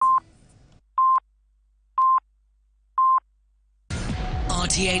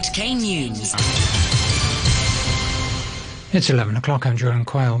RTHK News. It's 11 o'clock. I'm Julian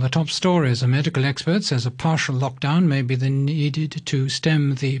Quayle. The top stories. A medical expert says a partial lockdown may be needed to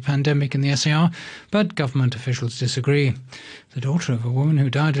stem the pandemic in the SAR, but government officials disagree. The daughter of a woman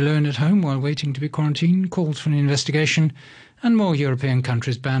who died alone at home while waiting to be quarantined calls for an investigation, and more European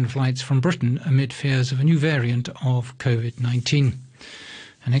countries ban flights from Britain amid fears of a new variant of COVID-19.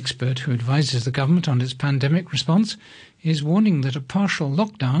 An expert who advises the government on its pandemic response is warning that a partial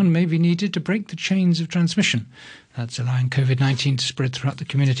lockdown may be needed to break the chains of transmission that's allowing COVID-19 to spread throughout the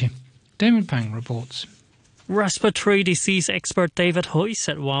community. Damon Pang reports. Respiratory disease expert David Hui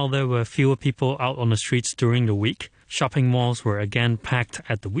said while there were fewer people out on the streets during the week, shopping malls were again packed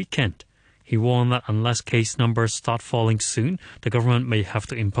at the weekend. He warned that unless case numbers start falling soon, the government may have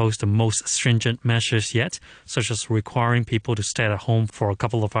to impose the most stringent measures yet, such as requiring people to stay at home for a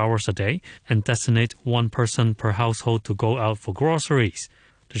couple of hours a day and designate one person per household to go out for groceries.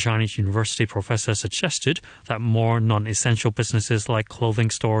 The Chinese university professor suggested that more non-essential businesses like clothing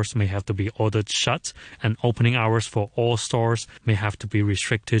stores may have to be ordered shut, and opening hours for all stores may have to be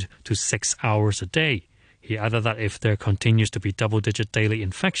restricted to 6 hours a day. He added that if there continues to be double-digit daily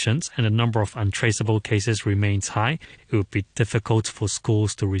infections and the number of untraceable cases remains high, it would be difficult for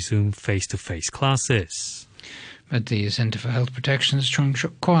schools to resume face-to-face classes. But the Centre for Health Protection's Chung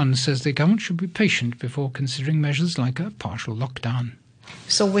Shuk Kwan says the government should be patient before considering measures like a partial lockdown.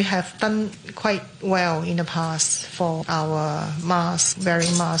 So we have done quite well in the past for our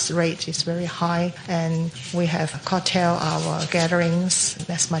wearing mask rate is very high, and we have curtailed our gatherings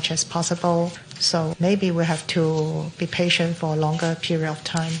as much as possible. So maybe we have to be patient for a longer period of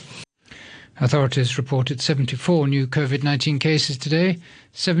time. Authorities reported 74 new COVID-19 cases today.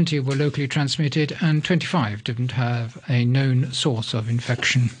 70 were locally transmitted and 25 didn't have a known source of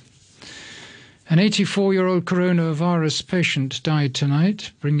infection. An 84-year-old coronavirus patient died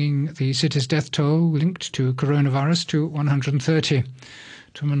tonight, bringing the city's death toll linked to coronavirus to 130.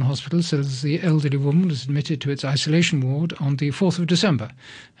 Tumon Hospital says the elderly woman was admitted to its isolation ward on the 4th of December,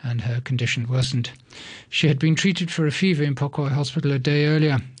 and her condition worsened. She had been treated for a fever in Pokoi Hospital a day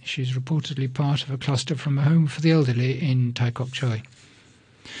earlier. She's reportedly part of a cluster from a home for the elderly in Tai Kok Tsui.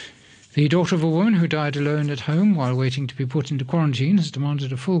 The daughter of a woman who died alone at home while waiting to be put into quarantine has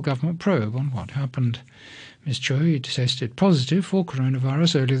demanded a full government probe on what happened. Ms. Choi tested positive for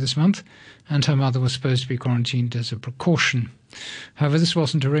coronavirus earlier this month, and her mother was supposed to be quarantined as a precaution. However, this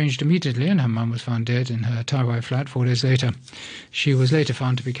wasn't arranged immediately, and her mum was found dead in her Tai Wai flat 4 days later. She was later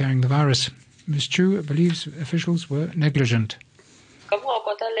found to be carrying the virus. Ms. Chu believes officials were negligent.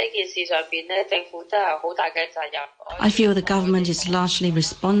 I feel the government is largely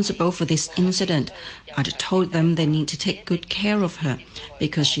responsible for this incident. I'd told them they need to take good care of her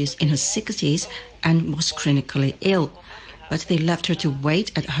because she's in her 60s and was chronically ill. But they left her to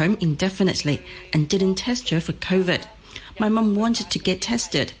wait at home indefinitely and didn't test her for COVID. My mum wanted to get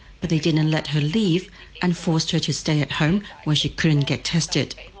tested, but they didn't let her leave and forced her to stay at home where she couldn't get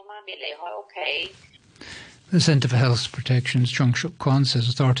tested. The Centre for Health Protection's Chung Shuk Kwan says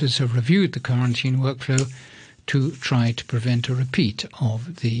authorities have reviewed the quarantine workflow to try to prevent a repeat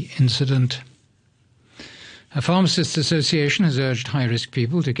of the incident. A Pharmacists Association has urged high-risk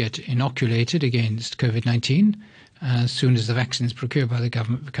people to get inoculated against COVID-19 as soon as the vaccines procured by the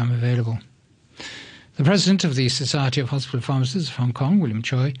government become available. The president of the Society of Hospital Pharmacists of Hong Kong, William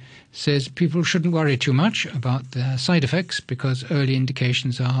Choi, says people shouldn't worry too much about their side effects because early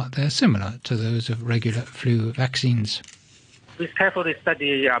indications are they're similar to those of regular flu vaccines. We carefully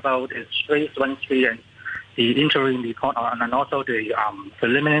study about the phase 1-3 and the interim report and also the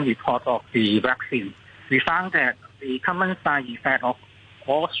preliminary report of the vaccine. We found that the common side effect of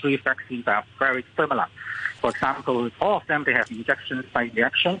all three vaccines are very similar. For example, all of them, they have injection site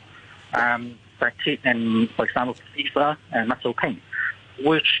reaction, fatigue, and, for example, fever and muscle pain,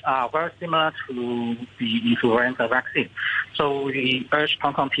 which are very similar to the influenza vaccine. So we urge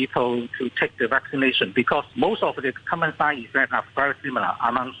Hong Kong people to take the vaccination because most of the common side effects are very similar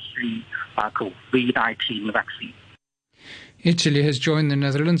among the COVID-19 vaccines. Italy has joined the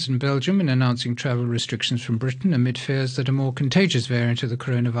Netherlands and Belgium in announcing travel restrictions from Britain amid fears that a more contagious variant of the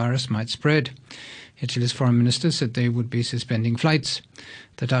coronavirus might spread. Italy's foreign minister said they would be suspending flights.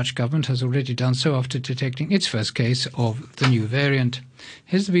 The Dutch government has already done so after detecting its first case of the new variant.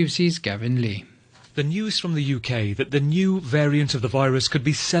 Here's the BBC's Gavin Lee. The news from the UK that the new variant of the virus could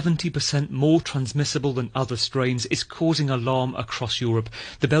be 70% more transmissible than other strains is causing alarm across Europe.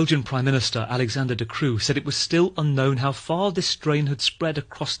 The Belgian Prime Minister, Alexander De Croo, said it was still unknown how far this strain had spread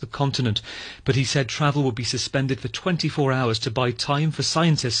across the continent, but he said travel would be suspended for 24 hours to buy time for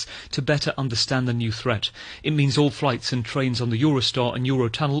scientists to better understand the new threat. It means all flights and trains on the Eurostar and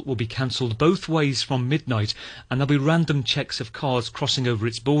Eurotunnel will be cancelled both ways from midnight, and there'll be random checks of cars crossing over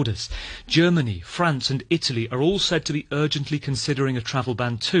its borders. Germany, France and Italy are all said to be urgently considering a travel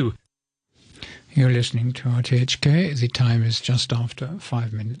ban too. You're listening to RTHK. The time is just after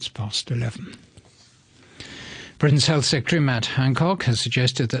 5 minutes past 11. Britain's Health Secretary Matt Hancock has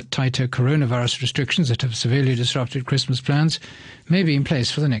suggested that tighter coronavirus restrictions that have severely disrupted Christmas plans may be in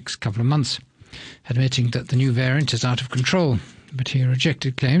place for the next couple of months, admitting that the new variant is out of control. But he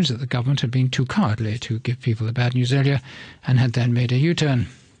rejected claims that the government had been too cowardly to give people the bad news earlier and had then made a U-turn.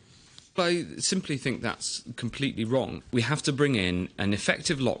 I simply think that's completely wrong. We have to bring in an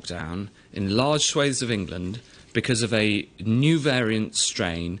effective lockdown in large swathes of England because of a new variant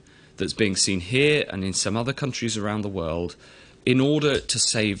strain that's being seen here and in some other countries around the world in order to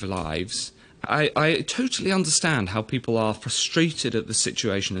save lives. I totally understand how people are frustrated at the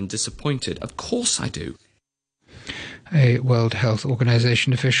situation and disappointed. Of course I do. A World Health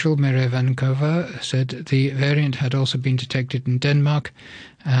Organization official, Mire Vankova, said the variant had also been detected in Denmark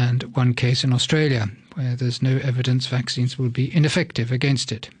and one case in Australia, where there's no evidence vaccines will be ineffective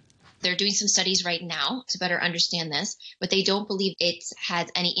against it. They're doing some studies right now to better understand this, but they don't believe it has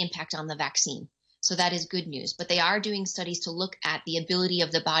any impact on the vaccine. So that is good news. But they are doing studies to look at the ability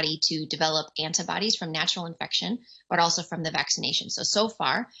of the body to develop antibodies from natural infection, but also from the vaccination. So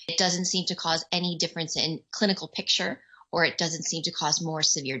far, it doesn't seem to cause any difference in clinical picture, or it doesn't seem to cause more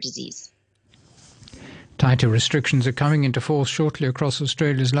severe disease. Tighter restrictions are coming into force shortly across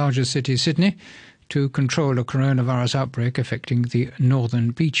Australia's largest city, Sydney, to control a coronavirus outbreak affecting the Northern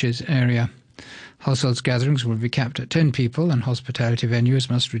Beaches area. Households gatherings will be capped at 10 people and hospitality venues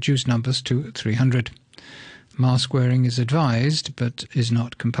must reduce numbers to 300. Mask wearing is advised but is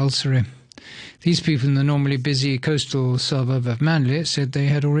not compulsory. These people in the normally busy coastal suburb of Manly said they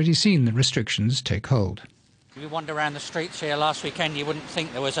had already seen the restrictions take hold. If you wander around the streets here last weekend, you wouldn't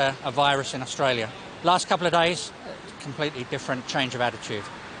think there was a virus in Australia. Last couple of days, completely different change of attitude.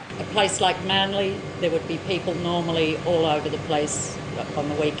 A place like Manly, there would be people normally all over the place on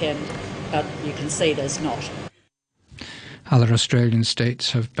the weekend, but you can see there's not. Other Australian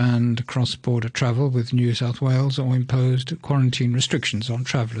states have banned cross-border travel with New South Wales or imposed quarantine restrictions on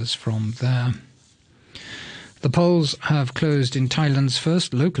travellers from there. The polls have closed in Thailand's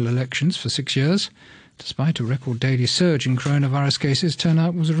first local elections for 6 years. Despite a record daily surge in coronavirus cases,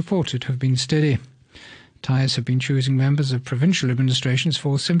 turnout was reported to have been steady. Thais have been choosing members of provincial administrations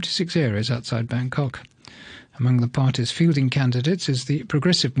for 76 areas outside Bangkok. Among the party's fielding candidates is the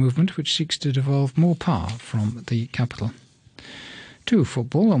Progressive Movement, which seeks to devolve more power from the capital. To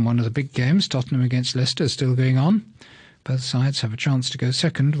football, on one of the big games, Tottenham against Leicester, is still going on. Both sides have a chance to go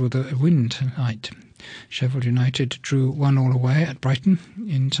second with a win tonight. Sheffield United drew 1-1 away at Brighton.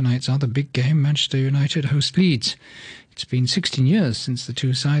 In tonight's other big game, Manchester United host Leeds. It's been 16 years since the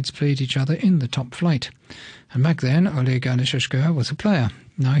two sides played each other in the top flight. And back then, Ole Gunnar Solskjaer was a player.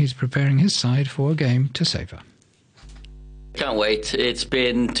 Now he's preparing his side for a game to savour. Can't wait. It's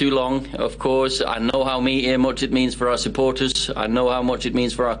been too long, of course. I know how much it means for our supporters. I know how much it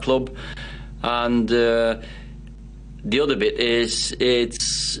means for our club. And the other bit is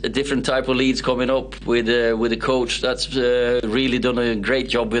it's a different type of Leeds coming up with a coach that's really done a great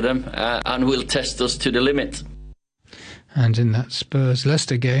job with them and will test us to the limit. And in that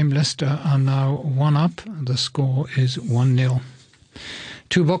Spurs-Leicester game, Leicester are now 1 up. The score is 1-0.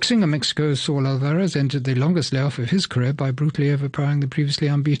 To boxing, Mexico's Saul Alvarez entered the longest layoff of his career by brutally overpowering the previously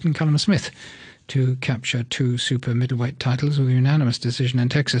unbeaten Callum Smith to capture 2 super middleweight titles with a unanimous decision in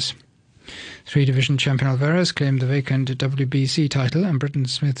Texas. 3-division champion Alvarez claimed the vacant WBC title and Britton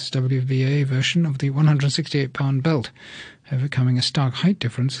Smith's WBA version of the 168-pound belt, overcoming a stark height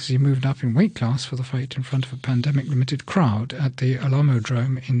difference as he moved up in weight class for the fight in front of a pandemic-limited crowd at the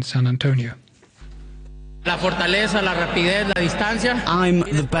Alamodrome in San Antonio. I'm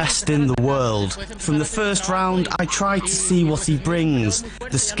the best in the world. From the first round, I tried to see what he brings,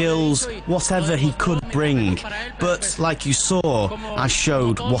 the skills, whatever he could bring. But, like you saw, I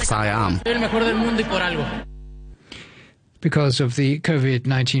showed what I am. Because of the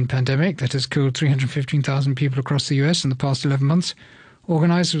COVID-19 pandemic that has killed 315,000 people across the US in the past 11 months,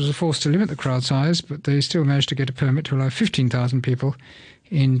 organisers were forced to limit the crowd size, but they still managed to get a permit to allow 15,000 people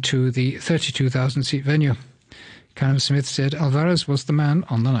into the 32,000-seat venue. Callum Smith said Alvarez was the man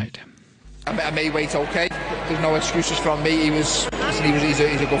on the night. I may wait okay. There's no excuses from me. He's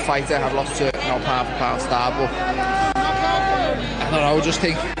a good fighter. I've lost to pound for pound star, but I don't know. I just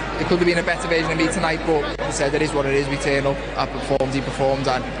think it could have been a better version of me tonight. But as I said, it is what it is. We turn up. I performed. He performed,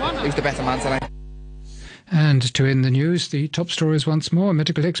 and he was the better man tonight. And to end the news, the top stories once more. A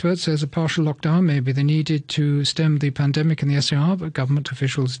medical expert says a partial lockdown may be needed to stem the pandemic in the SAR, but government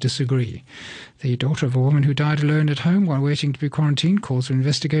officials disagree. The daughter of a woman who died alone at home while waiting to be quarantined calls for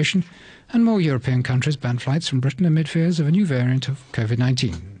investigation. And more European countries ban flights from Britain amid fears of a new variant of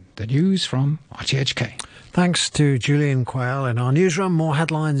COVID-19. The news from RTHK. Thanks to Julian Quayle in our newsroom. More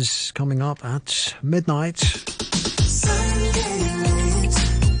headlines coming up at midnight.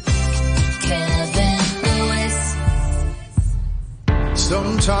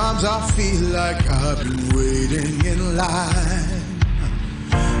 Sometimes I feel like I've been waiting in line.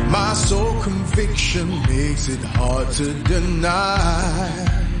 My sole conviction makes it hard to deny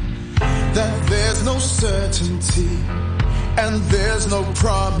that there's no certainty and there's no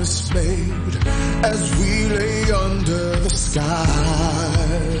promise made as we lay under the sky.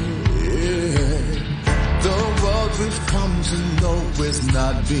 Yeah. The world we've come to know is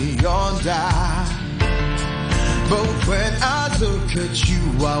not beyond doubt. But when I look at you,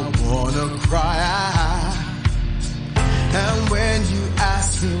 I wanna cry. And when you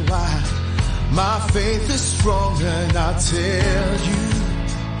ask me why, my faith is strong, and I tell you,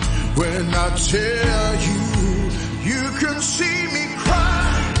 when I tell you, you can see me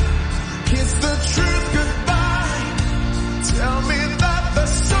cry. It's the truth, goodbye. Tell me that the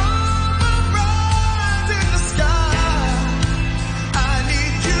sun will rise in the sky. I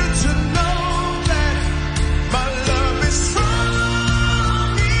need you to know my love is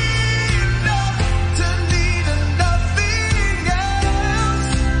strong enough to need nothing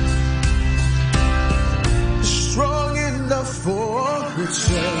else. Strong enough for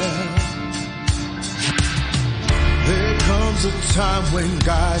itself. There comes a time when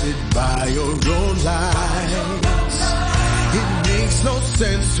guided by your own lights, it makes no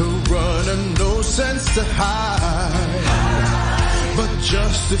sense to run and no sense to hide. But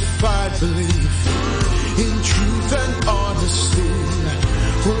justified belief in truth and honesty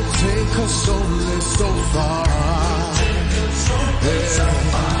will take us only so far. Yeah.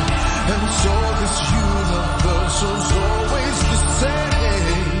 And so this universal's always the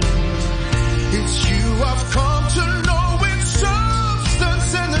same. It's you I've come to know in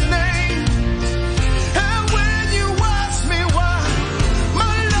substance and a name. And when you ask me why,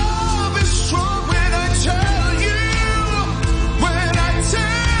 my love is strong when I tell you, when I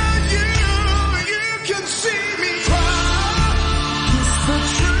tell you, you can see me cry. It's the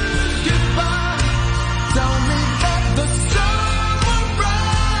truth, goodbye. Tell me that the sun will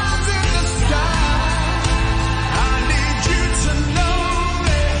rise in the sky. I need you to know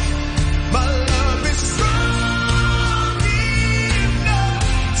that my love is strong enough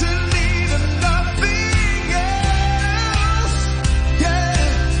to need nothing else.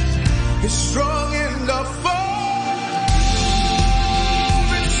 Yeah, it's strong enough for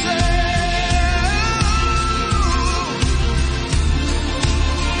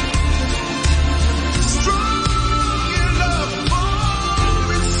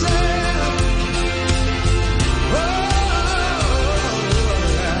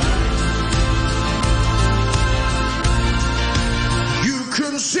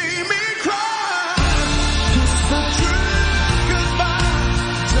see me cry. It's the truth, goodbye.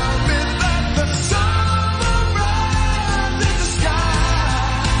 Tell me that the sun will rise in the sky.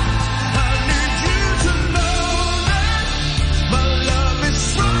 I need you to know that my love is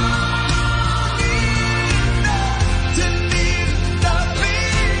strong enough to need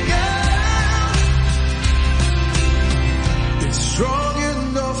nothing else. It's strong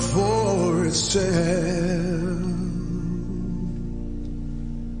enough for itself.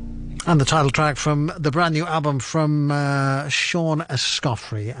 And the title track from the brand new album from Sean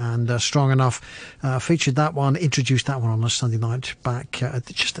Escoffrey, and Strong Enough featured that one, introduced that one on a Sunday night back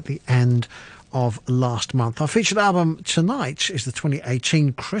just at the end of last month. Our featured album tonight is the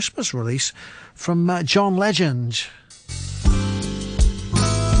 2018 Christmas release from John Legend.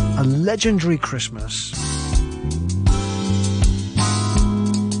 A Legendary Christmas.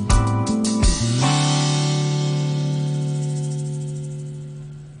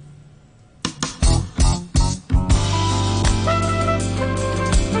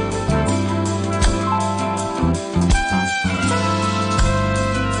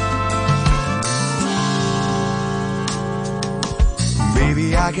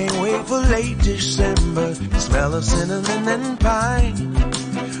 I can't wait for late December, the smell of cinnamon and pine.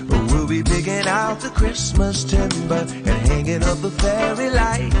 We'll be picking out the Christmas timber and hanging up the fairy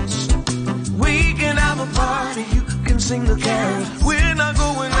lights. a party, you can sing the carols. We're not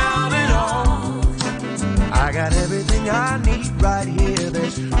going out at all. I got everything I need right here.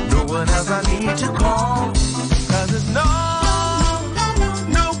 There's no one else I need to call. 'Cause there's no